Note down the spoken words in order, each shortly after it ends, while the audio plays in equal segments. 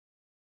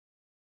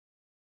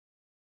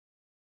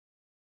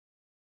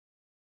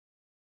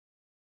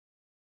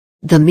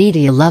The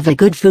media love a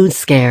good food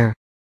scare.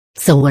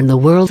 So when the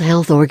World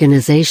Health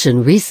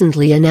Organization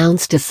recently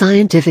announced a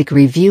scientific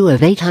review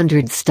of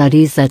 800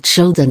 studies that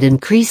showed an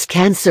increased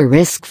cancer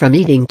risk from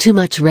eating too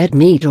much red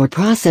meat or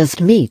processed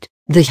meat,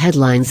 the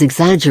headlines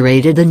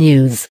exaggerated the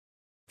news.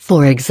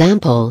 For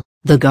example,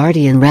 The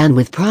Guardian ran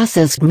with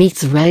processed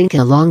meats rank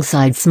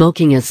alongside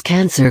smoking as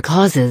cancer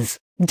causes,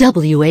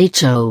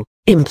 WHO,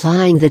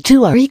 implying the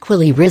two are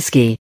equally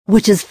risky,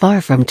 which is far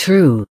from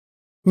true.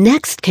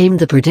 Next came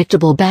the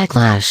predictable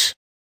backlash.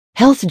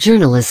 Health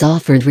journalists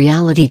offered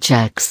reality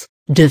checks,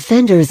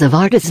 defenders of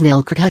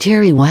artisanal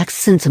charcuterie waxed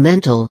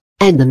sentimental,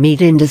 and the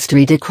meat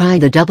industry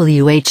decried the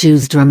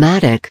WHO's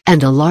dramatic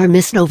and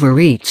alarmist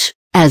overreach,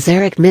 as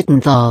Eric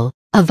Mittenthal,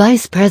 a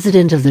vice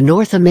president of the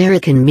North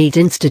American Meat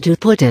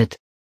Institute put it.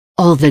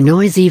 All the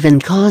noise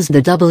even caused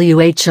the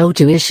WHO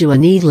to issue a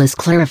needless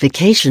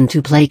clarification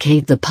to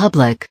placate the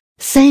public,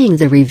 saying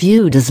the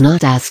review does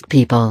not ask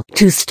people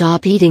to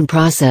stop eating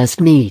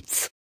processed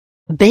meats.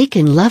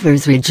 Bacon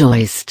lovers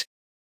rejoiced.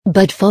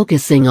 But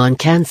focusing on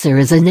cancer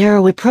is a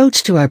narrow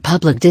approach to our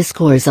public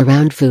discourse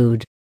around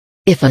food.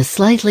 If a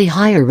slightly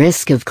higher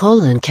risk of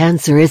colon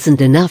cancer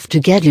isn't enough to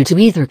get you to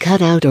either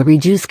cut out or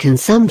reduce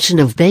consumption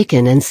of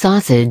bacon and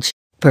sausage,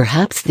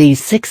 perhaps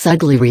these 6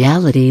 ugly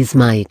realities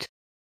might.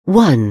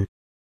 1.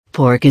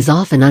 Pork is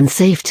often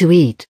unsafe to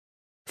eat.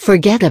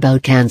 Forget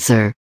about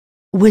cancer.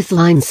 With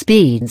line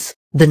speeds,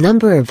 the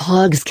number of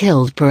hogs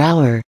killed per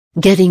hour,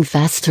 getting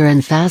faster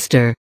and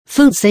faster,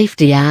 food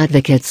safety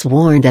advocates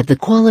warn that the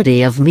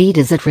quality of meat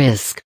is at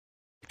risk.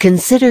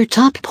 Consider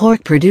top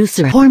pork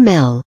producer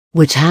Hormel,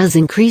 which has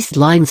increased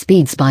line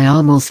speeds by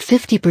almost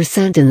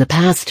 50% in the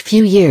past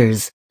few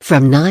years,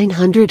 from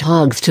 900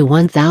 hogs to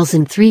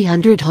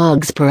 1,300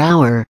 hogs per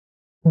hour.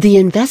 The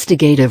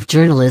investigative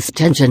journalist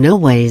Tenja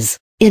Noways,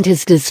 in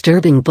his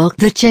disturbing book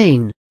The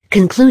Chain,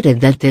 concluded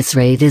that this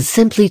rate is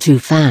simply too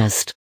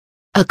fast.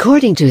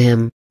 According to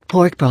him,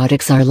 pork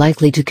products are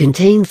likely to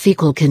contain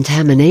fecal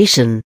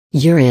contamination,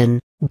 urine,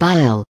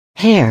 bile,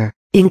 hair,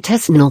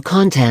 intestinal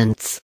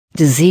contents,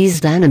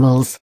 diseased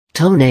animals,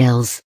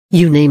 toenails,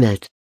 you name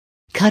it.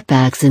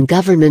 Cutbacks in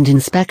government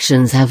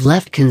inspections have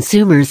left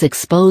consumers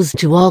exposed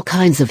to all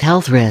kinds of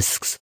health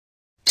risks.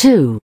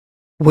 2.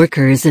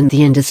 Workers in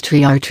the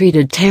industry are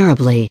treated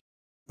terribly.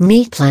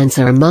 Meat plants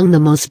are among the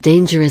most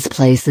dangerous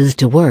places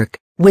to work,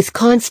 with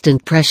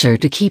constant pressure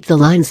to keep the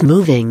lines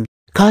moving,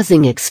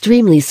 causing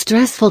extremely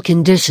stressful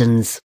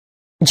conditions.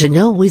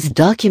 Genowa's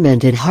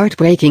documented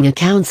heartbreaking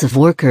accounts of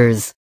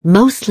workers,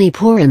 mostly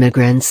poor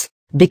immigrants,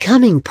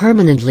 becoming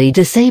permanently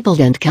disabled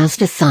and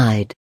cast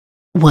aside.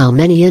 While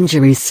many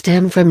injuries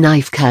stem from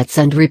knife cuts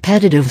and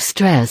repetitive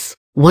stress,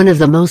 one of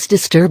the most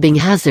disturbing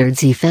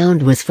hazards he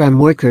found was from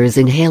workers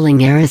inhaling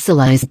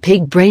aerosolized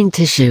pig brain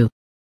tissue.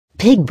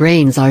 Pig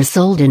brains are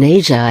sold in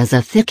Asia as a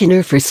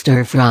thickener for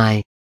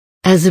stir-fry.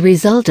 As a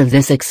result of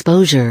this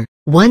exposure,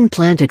 one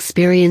plant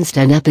experienced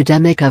an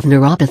epidemic of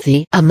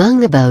neuropathy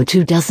among about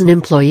 24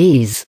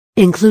 employees,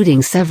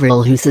 including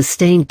several who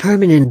sustained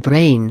permanent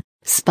brain,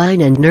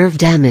 spine and nerve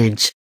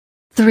damage.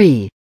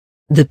 3.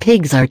 The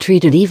pigs are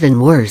treated even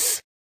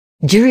worse.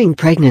 During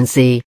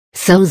pregnancy,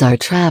 sows are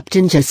trapped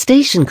in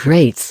gestation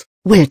crates,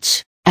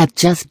 which, at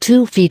just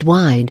 2 feet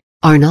wide,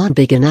 are not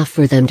big enough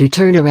for them to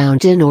turn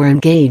around in or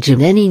engage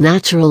in any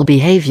natural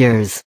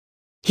behaviors.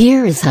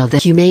 Here is how the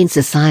Humane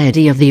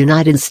Society of the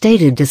United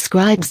States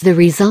describes the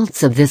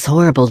results of this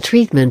horrible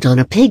treatment on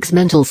a pig's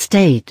mental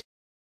state.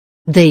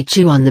 They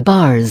chew on the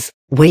bars,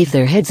 wave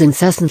their heads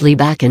incessantly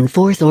back and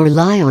forth or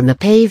lie on the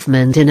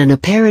pavement in an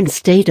apparent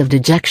state of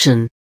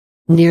dejection.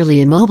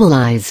 Nearly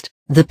immobilized,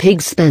 the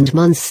pigs spend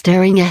months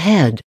staring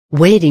ahead,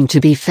 waiting to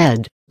be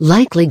fed,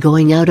 likely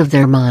going out of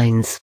their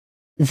minds.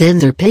 Then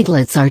their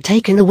piglets are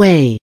taken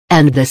away,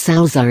 and the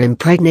sows are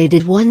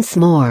impregnated once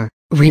more,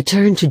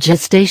 returned to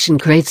gestation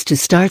crates to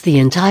start the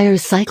entire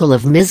cycle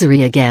of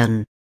misery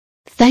again.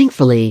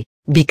 Thankfully,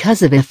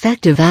 because of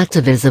effective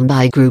activism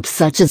by groups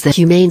such as the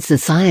Humane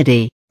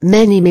Society,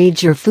 many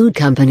major food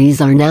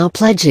companies are now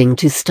pledging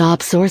to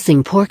stop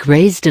sourcing pork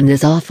raised in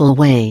this awful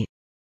way.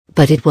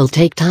 But it will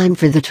take time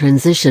for the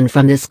transition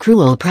from this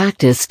cruel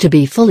practice to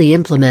be fully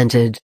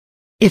implemented.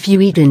 If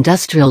you eat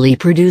industrially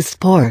produced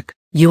pork,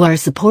 you are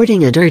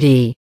supporting a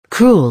dirty,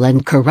 cruel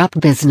and corrupt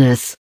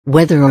business,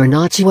 whether or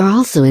not you are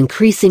also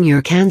increasing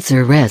your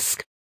cancer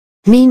risk.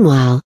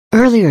 Meanwhile,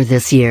 earlier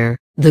this year,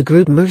 the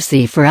group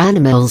Mercy for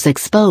Animals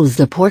exposed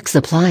a pork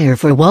supplier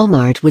for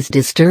Walmart with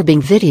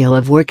disturbing video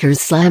of workers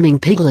slamming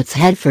piglets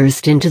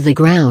headfirst into the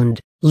ground,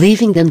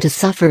 leaving them to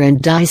suffer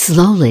and die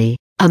slowly,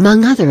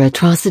 among other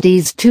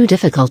atrocities too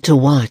difficult to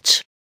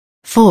watch.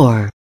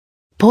 4.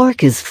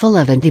 Pork is full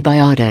of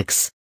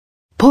antibiotics.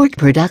 Pork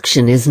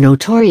production is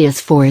notorious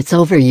for its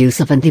overuse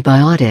of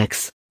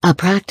antibiotics, a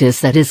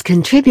practice that is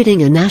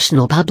contributing a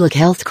national public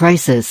health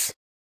crisis.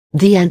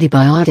 The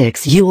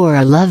antibiotics you or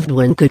a loved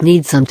one could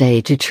need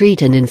someday to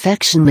treat an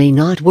infection may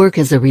not work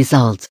as a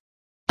result.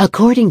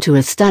 According to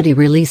a study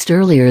released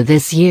earlier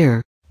this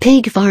year,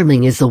 pig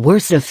farming is the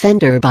worst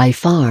offender by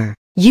far,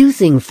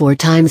 using 4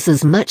 times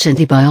as much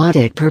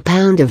antibiotic per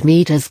pound of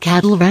meat as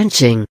cattle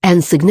ranching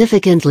and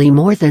significantly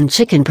more than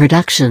chicken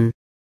production.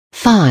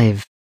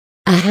 5.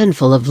 A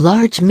handful of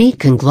large meat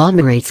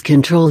conglomerates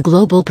control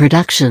global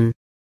production.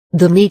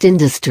 The meat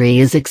industry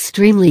is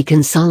extremely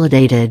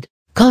consolidated,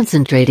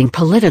 concentrating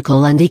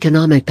political and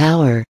economic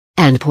power,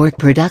 and pork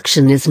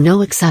production is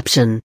no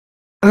exception.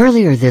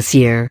 Earlier this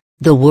year,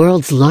 the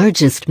world's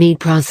largest meat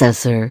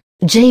processor,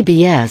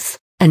 JBS,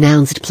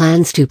 announced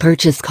plans to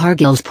purchase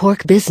Cargill's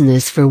pork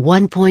business for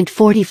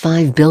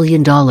 $1.45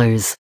 billion.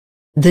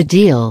 The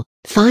deal,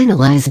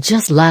 finalized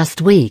just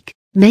last week,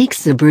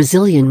 makes the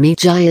Brazilian meat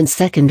giant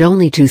second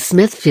only to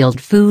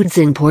Smithfield Foods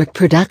in pork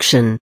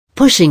production,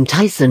 pushing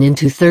Tyson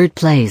into third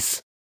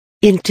place.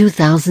 In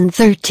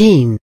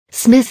 2013,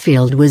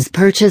 Smithfield was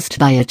purchased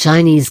by a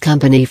Chinese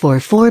company for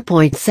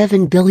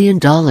 $4.7 billion,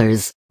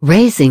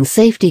 raising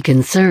safety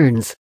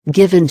concerns,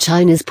 given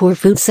China's poor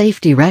food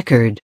safety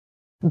record.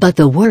 But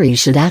the worry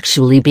should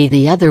actually be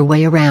the other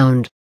way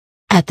around.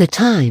 At the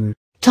time,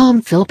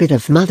 Tom Philpott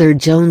of Mother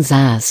Jones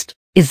asked,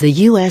 "Is the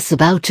U.S.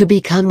 about to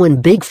become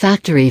one big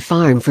factory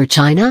farm for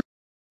China?"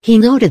 He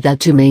noted that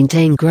to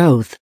maintain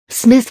growth,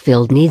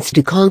 Smithfield needs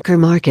to conquer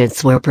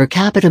markets where per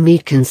capita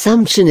meat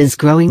consumption is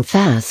growing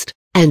fast,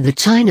 and the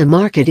China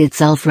market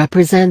itself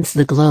represents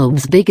the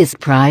globe's biggest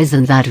prize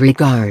in that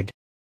regard.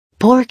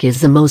 Pork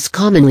is the most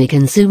commonly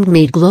consumed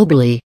meat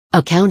globally,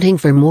 accounting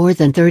for more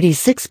than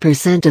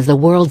 36% of the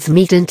world's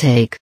meat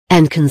intake,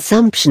 and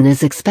consumption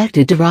is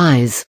expected to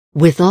rise,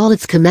 with all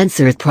its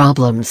commensurate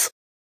problems.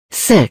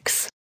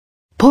 6.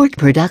 Pork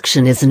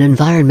production is an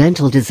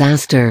environmental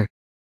disaster.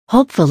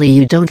 Hopefully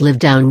you don't live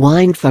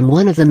downwind from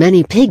one of the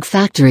many pig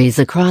factories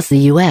across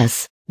the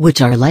U.S.,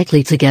 which are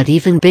likely to get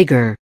even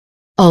bigger.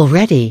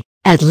 Already,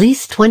 at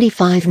least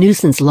 25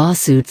 nuisance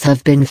lawsuits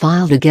have been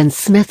filed against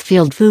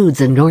Smithfield Foods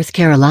in North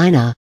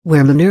Carolina,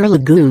 where manure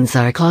lagoons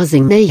are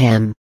causing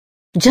mayhem.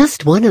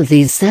 Just one of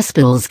these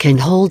cesspools can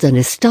hold an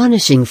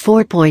astonishing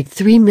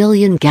 4.3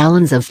 million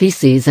gallons of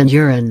feces and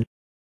urine.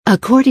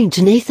 According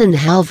to Nathan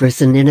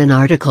Halverson in an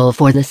article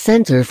for the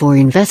Center for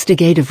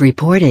Investigative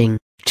Reporting,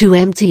 to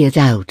empty it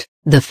out,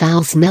 the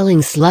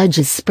foul-smelling sludge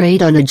is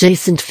sprayed on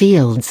adjacent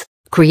fields,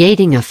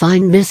 creating a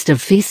fine mist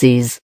of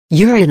feces,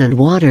 urine and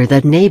water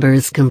that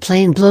neighbors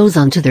complain blows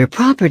onto their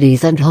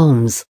properties and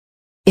homes.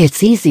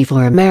 It's easy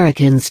for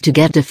Americans to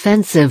get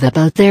defensive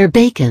about their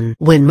bacon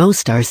when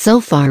most are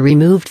so far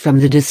removed from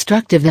the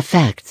destructive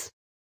effects.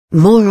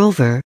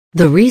 Moreover,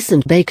 the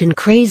recent bacon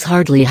craze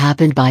hardly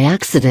happened by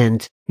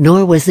accident,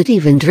 nor was it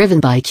even driven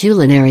by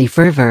culinary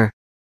fervor.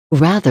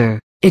 Rather,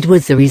 it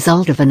was the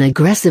result of an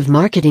aggressive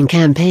marketing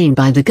campaign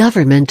by the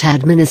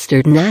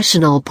government-administered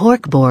National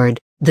Pork Board,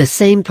 the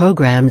same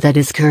program that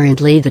is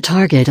currently the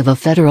target of a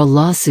federal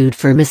lawsuit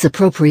for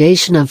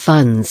misappropriation of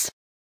funds.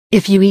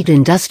 If you eat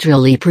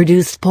industrially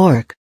produced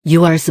pork,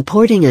 you are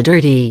supporting a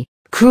dirty,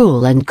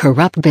 cruel and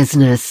corrupt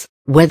business,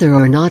 whether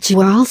or not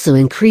you are also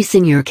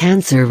increasing your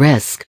cancer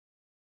risk.